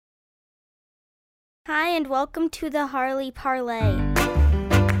Hi, and welcome to the Harley Parlay.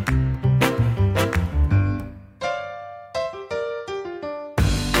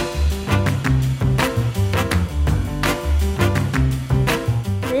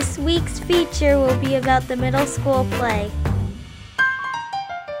 This week's feature will be about the middle school play.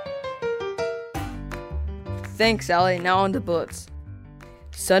 Thanks, Allie. Now on to bullets.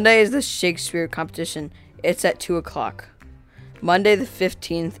 Sunday is the Shakespeare competition. It's at 2 o'clock. Monday the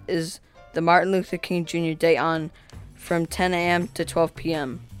 15th is the Martin Luther King Jr. Day on from 10 a.m. to 12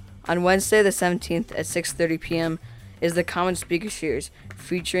 p.m. On Wednesday the 17th at 6:30 p.m. is the Common Speaker Series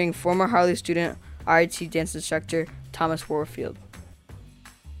featuring former Harley student RIT dance instructor Thomas Warfield.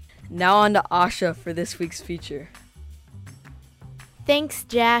 Now on to Asha for this week's feature. Thanks,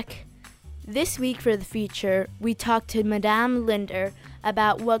 Jack. This week for the feature, we talked to Madame Linder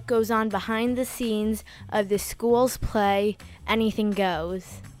about what goes on behind the scenes of the school's play, Anything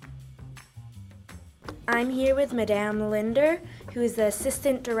Goes. I'm here with Madame Linder, who is the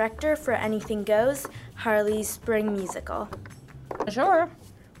assistant director for Anything Goes, Harley's spring musical. Sure.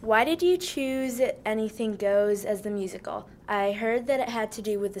 Why did you choose Anything Goes as the musical? I heard that it had to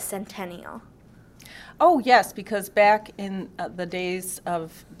do with the centennial. Oh, yes, because back in the days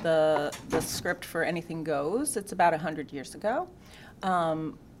of the script for Anything Goes, it's about 100 years ago,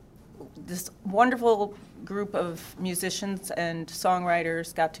 this wonderful group of musicians and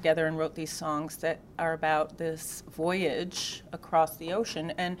songwriters got together and wrote these songs that are about this voyage across the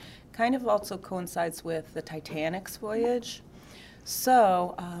ocean and kind of also coincides with the Titanic's voyage.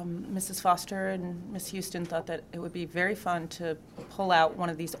 So Mrs. Foster and Miss Houston thought that it would be very fun to pull out one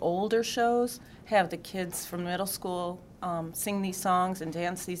of these older shows, have the kids from middle school sing these songs and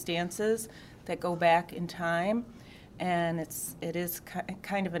dance these dances that go back in time. And it is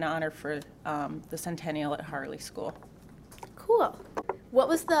kind of an honor for the centennial at Harley School. Cool. What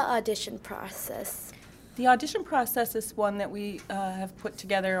was the audition process? The audition process is one that we have put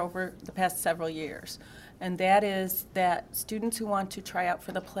together over the past several years. And that is that students who want to try out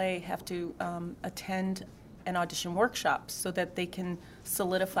for the play have to attend an audition workshop so that they can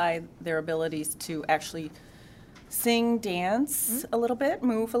solidify their abilities to actually sing, dance a little bit,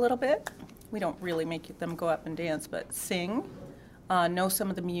 move a little bit. We don't really make them go up and dance, but sing, know some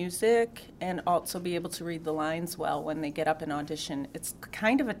of the music, and also be able to read the lines well when they get up and audition. It's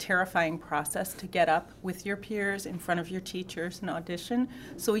kind of a terrifying process to get up with your peers in front of your teachers and audition.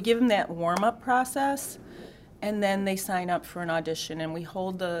 So we give them that warm-up process, and then they sign up for an audition. And we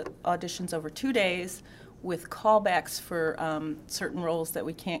hold the auditions over 2 days with callbacks for certain roles that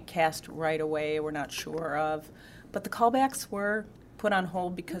we can't cast right away, we're not sure of. But the callbacks were put on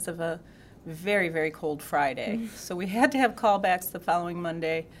hold because of a very, very cold Friday. So we had to have callbacks the following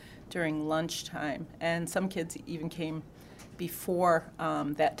Monday during lunchtime. And some kids even came before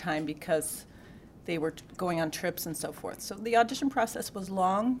that time because they were going on trips and so forth. So the audition process was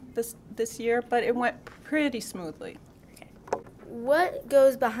long this year, but it went pretty smoothly. What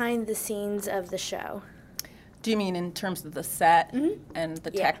goes behind the scenes of the show? Do you mean in terms of the set and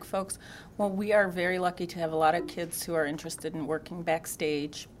the Yeah. tech folks? Well, we are very lucky to have a lot of kids who are interested in working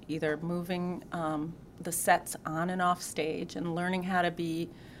backstage, either moving the sets on and off stage and learning how to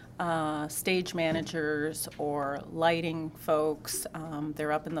be stage managers or lighting folks.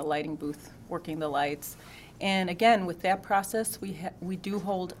 They're up in the lighting booth working the lights. And again, with that process, we do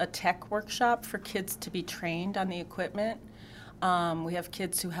hold a tech workshop for kids to be trained on the equipment. We have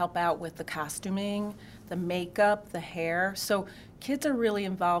kids who help out with the costuming, the makeup, the hair. So kids are really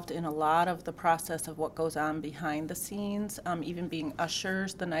involved in a lot of the process of what goes on behind the scenes, even being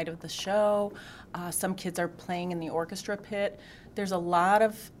ushers the night of the show. Some kids are playing in the orchestra pit. There's a lot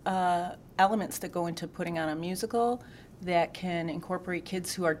of elements that go into putting on a musical that can incorporate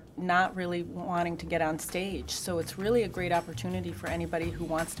kids who are not really wanting to get on stage. So it's really a great opportunity for anybody who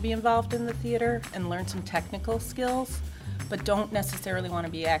wants to be involved in the theater and learn some technical skills, but don't necessarily want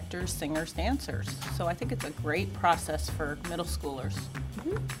to be actors, singers, dancers. So I think it's a great process for middle schoolers.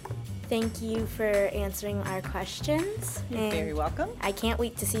 Thank you for answering our questions. You're very welcome. I can't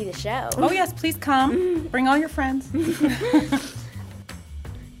wait to see the show. Oh yes, please come. Bring all your friends.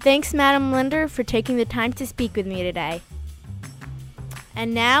 Thanks, Madam Linder, for taking the time to speak with me today.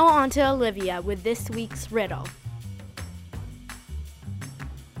 And now on to Olivia with this week's riddle.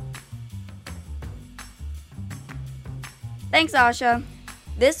 Thanks, Asha.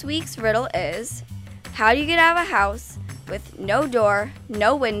 This week's riddle is, how do you get out of a house with no door,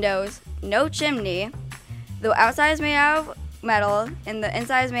 no windows, no chimney? The outside is made out of metal and the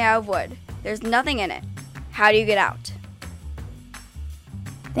inside is made out of wood. There's nothing in it. How do you get out?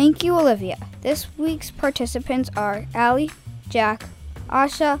 Thank you, Olivia. This week's participants are Allie, Jack,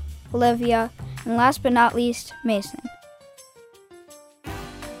 Asha, Olivia, And last but not least, Mason.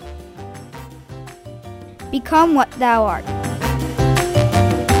 Become what thou art.